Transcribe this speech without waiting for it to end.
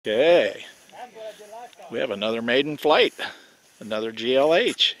Okay, we have another maiden flight, another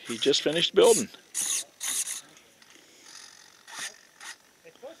GLH. He just finished building.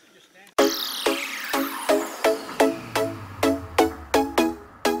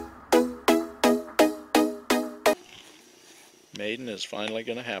 Maiden is finally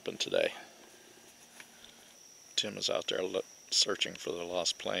going to happen today. Tim is out there searching for the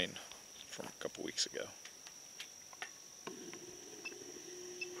lost plane from a couple weeks ago.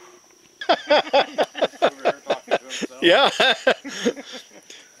 Yeah.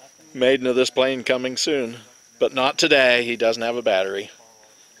 Maiden of this plane coming soon, but not today. He doesn't have a battery.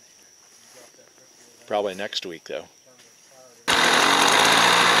 Probably next week though.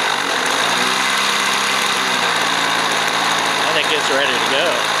 I think it's ready to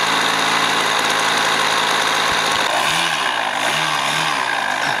go.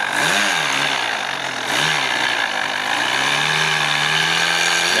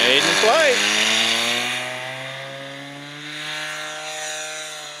 Maiden flight.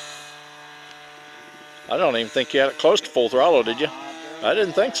 I don't even think you had it close to full throttle, did you? I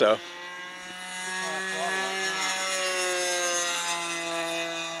didn't think so. It's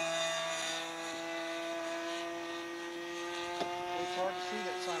hard to see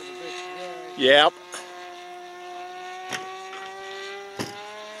that side of the bitch today. Yep.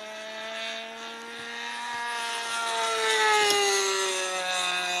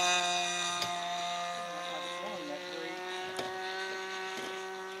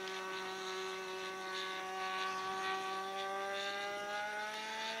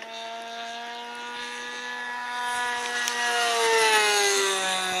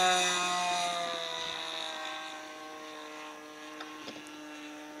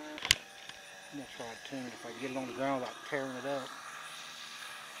 I'm gonna try to tune it if I get it on the ground without tearing it up.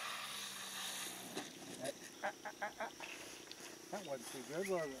 That wasn't too good,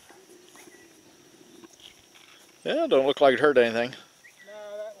 was it? Yeah, don't look like it hurt anything. No,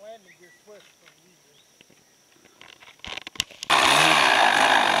 that landing gear twists so easy.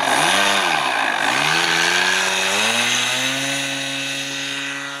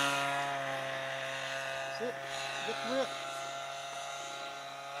 That's it. Get the rip.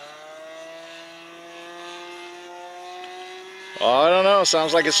 Oh, I don't know.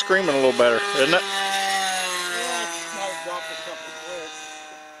 Sounds like it's screaming a little better, isn't it? Yeah, it might have dropped us something quick.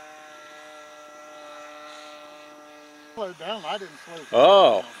 Slowed down. I didn't slow down.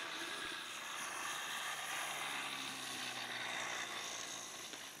 Oh.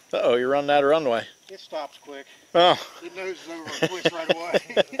 Uh-oh, you're running out of runway. It stops quick. Oh. It knows it's over and quits right away.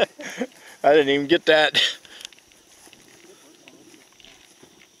 I didn't even get that.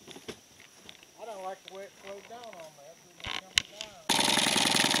 I don't like the way it slowed down on me.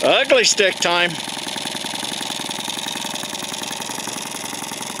 Ugly stick time.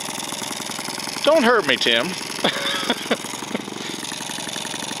 Don't hurt me, Tim.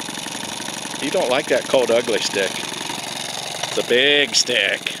 You don't like that cold ugly stick. It's a big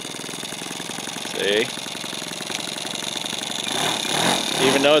stick. See?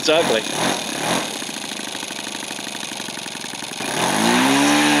 Even though it's ugly.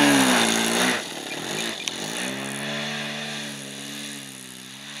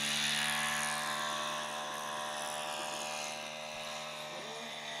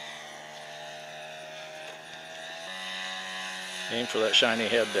 Aim for that shiny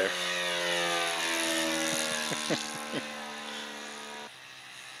head there.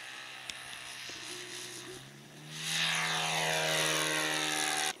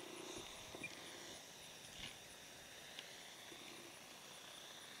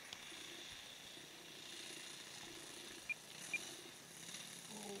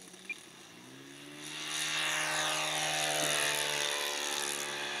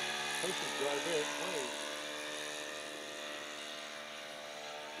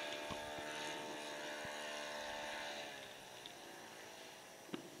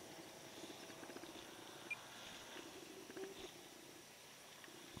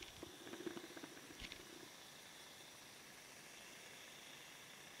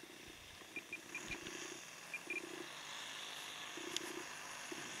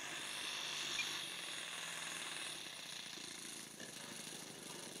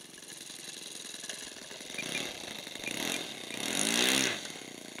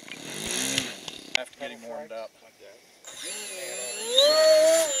 After getting warmed up. Like that.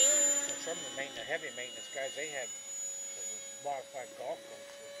 Some of the heavy maintenance guys, they had modified golf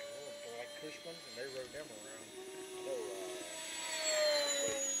carts. They're like Cushmans, and they rode them around.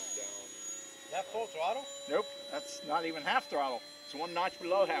 Is that full throttle? Nope, that's not even half throttle. It's one notch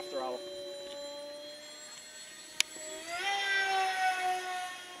below half throttle.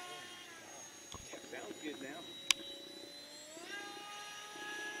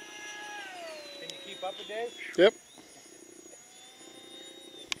 up a day? Yep.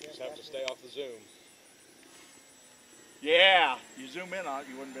 Just have to stay off the zoom. Yeah, you zoom in on it,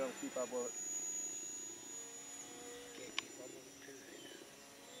 you wouldn't be able to keep up with it. Can't keep up with it, period.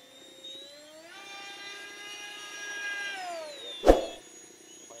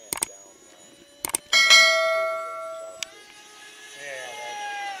 Plant down Yeah,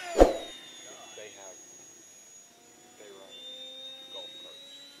 they run golf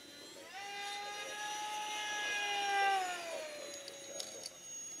carts.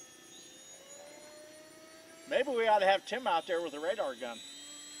 Maybe we ought to have Tim out there with a radar gun.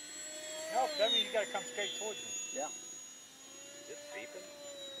 no, that means you gotta come straight towards me. Yeah. Is it beeping?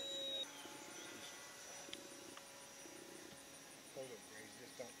 Hold it, Grace,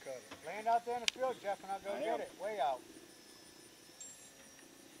 just don't cut it. Land out there in the field, Jeff, and I'll go get it. Way out.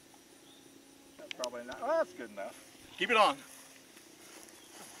 That's probably not. Well, that's good enough. Keep it on.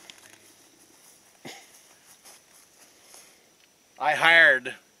 I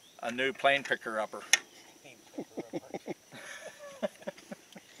hired a new plane picker upper. Jesus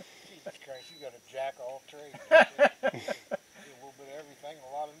Christ, you got a jack of all trades. Do a little bit of everything and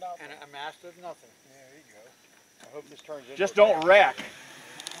a lot of nothing. And a master of nothing. Yeah, there you go. I hope this turns into Just don't wreck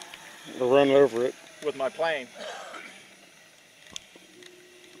Or run over it. with my plane.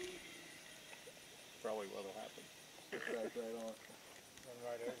 Probably what'll happen. Right on it. Run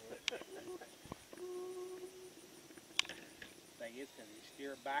right over it. Thing is, can you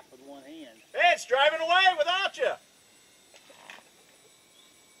steer it back with one hand? Hey, it's driving away without you.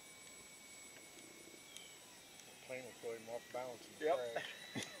 The plane will throw him off balance and Yep. crash.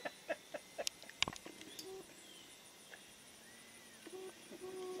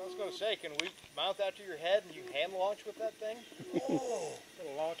 I was going to say, can we mount that to your head and you hand launch with that thing? Oh, put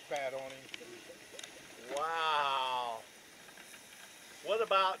a launch pad on him. Wow. What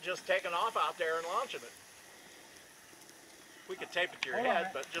about just taking off out there and launching it? We could tape it to your Hold on, head,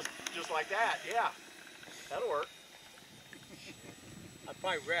 man. but just like that, yeah. That'll work. I'd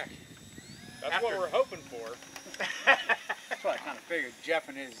probably wreck. That's After- what we're hoping for. That's what I kind of figured. Jeff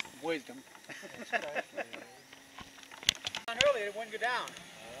and his wisdom. Earlier, it wouldn't go down.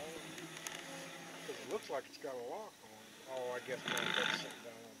 Because it looks like it's got a lock on it. Oh, I guess not. That's sitting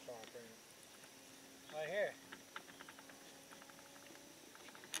down on top, ain't it? Right here.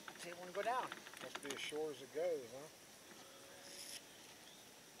 See, it wouldn't go down. Must be as sure as it goes, huh?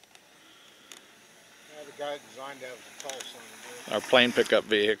 Yeah, the guy that designed that was a tall son of a Our plane pickup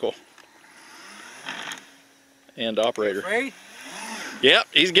vehicle. And operator. Afraid? Yep,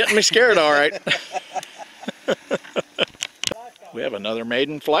 he's getting me scared all right. We have another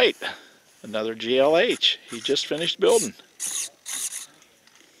maiden flight. Another GLH. He just finished building. It's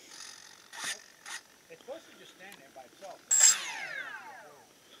supposed to just stand there by itself.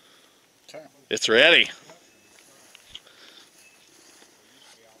 It's ready.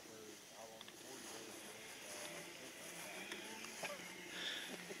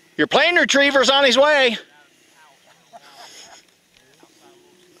 Your plane retriever's on his way.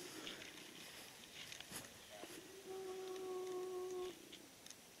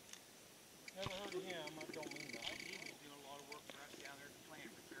 Never heard of him. I don't mean that.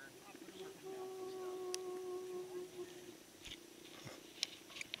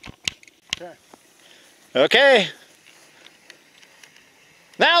 Okay.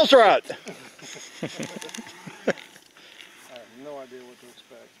 Now's right. I have no idea what to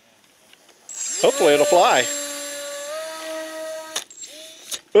expect. Hopefully it'll fly.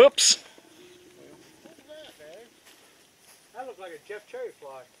 Oops. That looks like a Jeff Cherry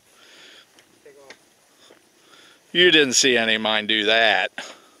fly. Take off. You didn't see any of mine do that.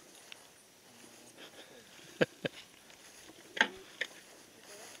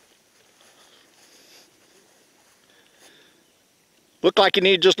 Looked like you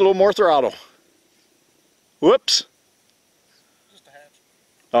need just a little more throttle. Whoops. Just a hatch.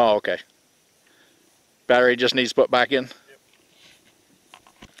 Oh, okay. Battery just needs put back in.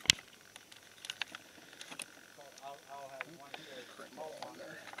 I'll have one on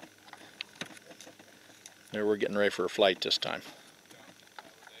there. There, we're getting ready for a flight this time.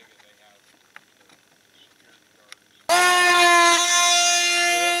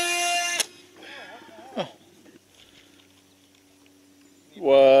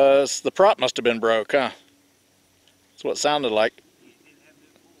 Was the prop must have been broke, huh? That's what it sounded like.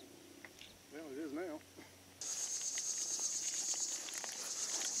 Well, it is now.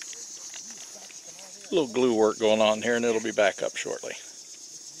 A little glue work going on here, and it'll be back up shortly.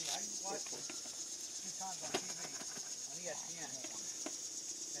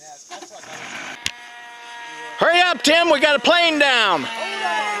 Hurry up, Tim! We got a plane down.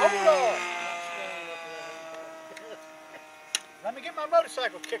 Hold on! me get my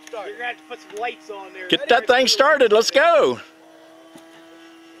motorcycle kick-started. You're going to have to put some lights on there. Get that thing started. Let's go.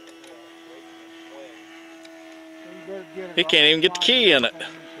 He can't even get the key in it.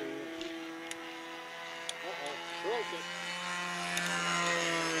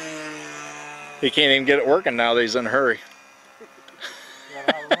 He can't even get it working now that he's in a hurry.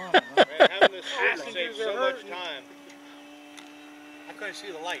 Man, having this switch saves so much time. I couldn't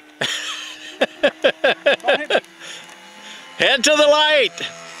see the light. Head to the light.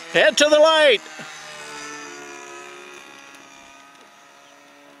 Head to the light.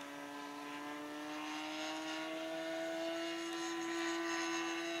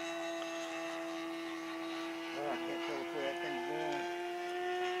 I can't tell where that thing's going.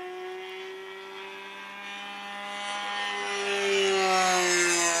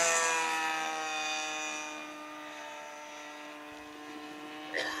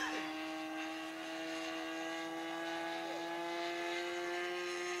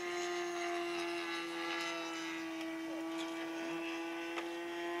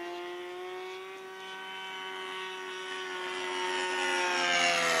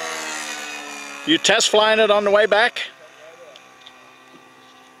 You test flying it on the way back?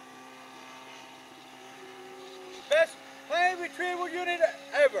 Best plane retrieval unit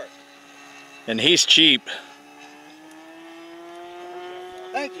ever. And he's cheap.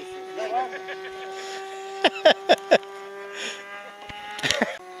 Thank you, sir.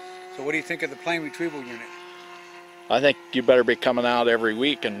 So what do you think of the plane retrieval unit? I think you better be coming out every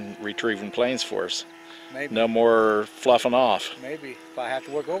week and retrieving planes for us. Maybe. No more fluffing off. Maybe. If I have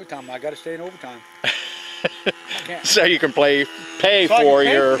to work overtime, I got to stay in overtime. I can't. So you can pay So I can for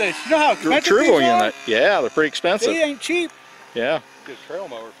pay your this. You know how expensive retrieval these are? unit. Yeah, they're pretty expensive. They ain't cheap. Yeah. Good trail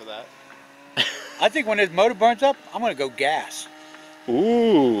mower for that. I think when this motor burns up, I'm going to go gas.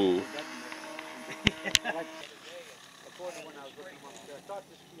 Ooh.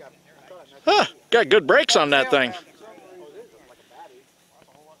 Huh, got good brakes on that thing.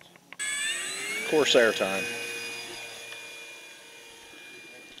 Corsair time.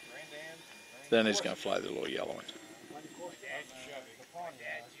 Then he's going to fly the little yellow one.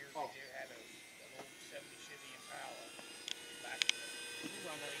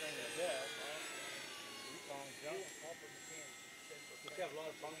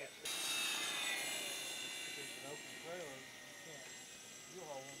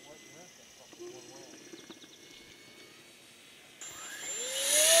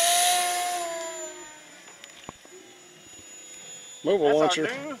 Mobile launcher.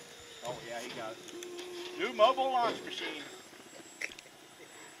 Oh yeah, he got it. New mobile launch machine.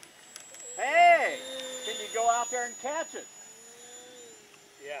 Hey, can you go out there and catch it?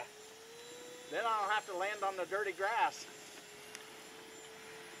 Yeah. Then I don't have to land on the dirty grass.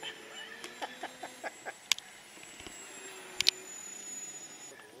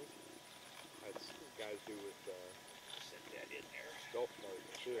 That's what guys do with Set that in there. golf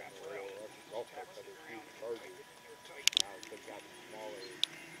carts too. Golf carts have a huge charger. Now they've got smaller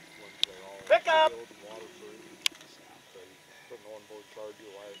ones that are all Pick up! sealed and waterproof. So you can put an onboard charger,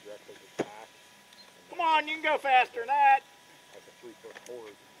 wire it directly to the back. Come on, you can go faster than that. Like a 3-foot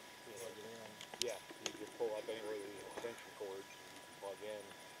cord. Yeah, you just pull up anywhere there's an extension cord and you can plug in.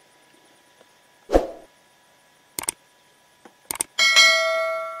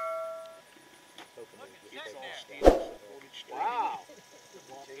 Wow.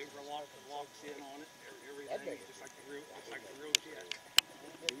 Locks in on it. Everything. Just like the real jet.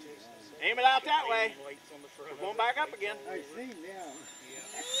 Aim it out that way. Lights on the front. We're going back up again. I see now.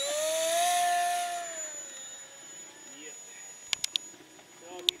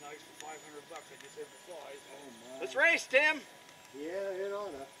 That'll be nice for $500. I just said the flies. Oh my. Let's race, Tim. Yeah, it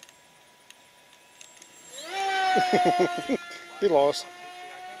oughta. He lost.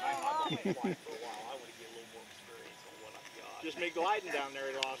 I'm going to fly for a while. I want to get a little more experience on what I've got. Just me gliding down there,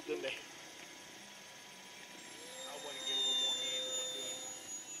 he lost, didn't he? I want to get a little more handle on doing some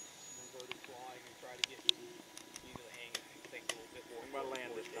inverted flying and try to get into the hang of things a little bit more. I'm gonna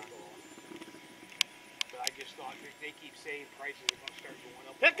land this time. But I just thought they keep saying prices are going to start going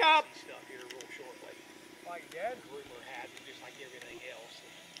up. Pick up! Stuff here real shortly. Like Dad? Rumor had it, just like everything else.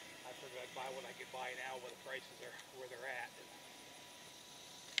 I figured I'd buy what I could buy now, where the prices are where they're at.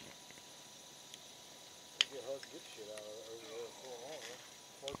 It's hard to get shit out of over there for long.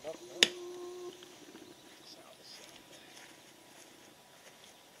 Hard enough now.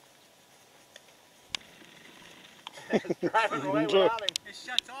 Driving away without him. It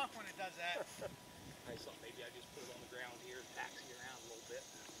shuts off when it does that. I thought maybe I just put it on the ground here, taxi around a little bit,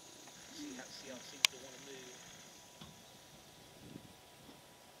 see how it seems to want to move.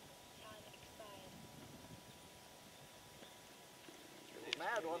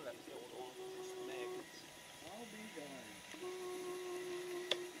 run that old one. It's the Maidens. I'll be darned.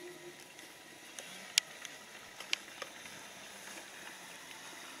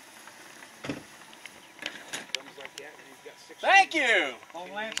 Comes like that, and you've got 6. Thank you!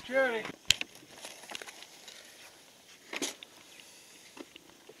 Homeland Security.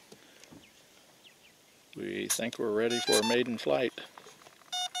 We think we're ready for a maiden flight.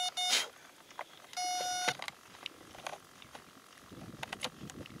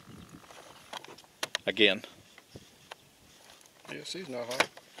 Again. Yes, he's not hot.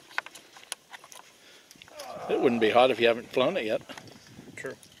 It wouldn't be hot if you haven't flown it yet.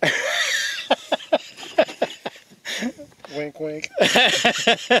 True. Wink, wink.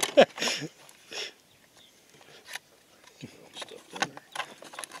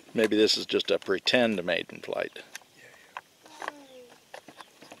 Maybe this is just a pretend maiden flight.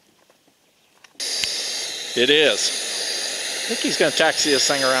 It is. I think he's going to taxi this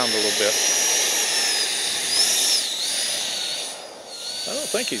thing around a little bit. I don't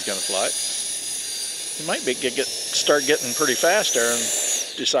think he's going to fly it. He might be start getting pretty fast there and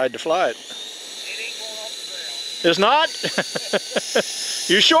decide to fly it. It ain't going off the ground. It's not?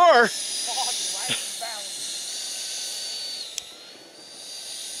 You sure? God, right in balance.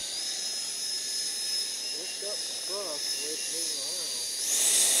 Looked up in front of us the way it's moving around.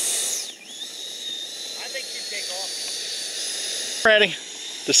 I think you take off. Ready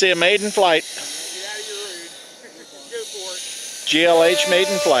to see a maiden flight. Get out of your room. Go for it. GLH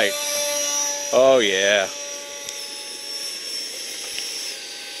maiden flight. Oh yeah.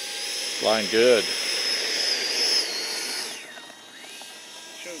 Flying good.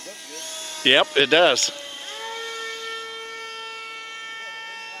 Shows up good. Yep, it does.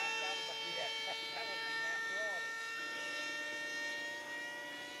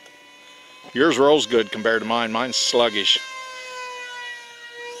 Yours rolls good compared to mine. Mine's sluggish.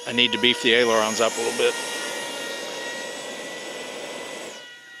 I need to beef the ailerons up a little bit.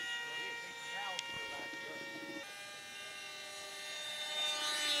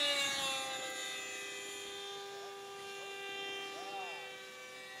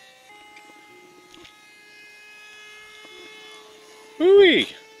 Whoo-wee.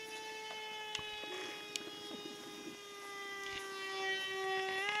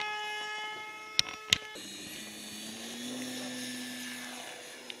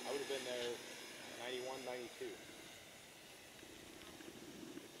 I would have been there 91, 92.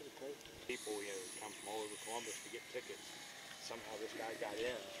 People, come from all over Columbus to get tickets. Somehow this guy got in.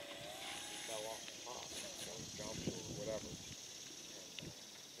 He fell off the top, jumped or whatever, and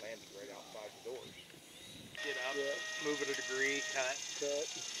landed right outside the doors. Get up, move it a degree, cut,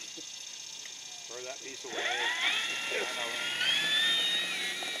 throw that piece away.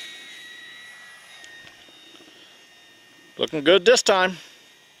 Looking good this time.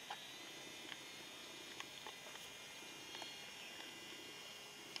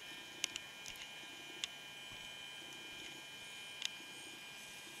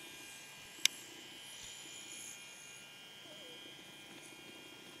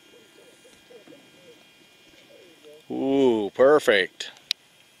 Ooh, perfect.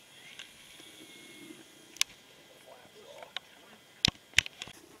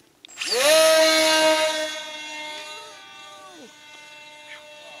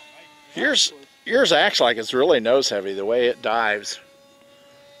 Yours acts like it's really nose heavy the way it dives.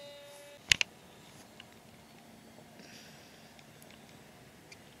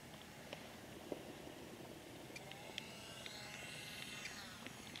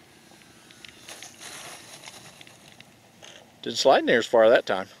 Didn't slide near as far that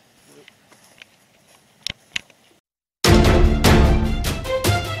time.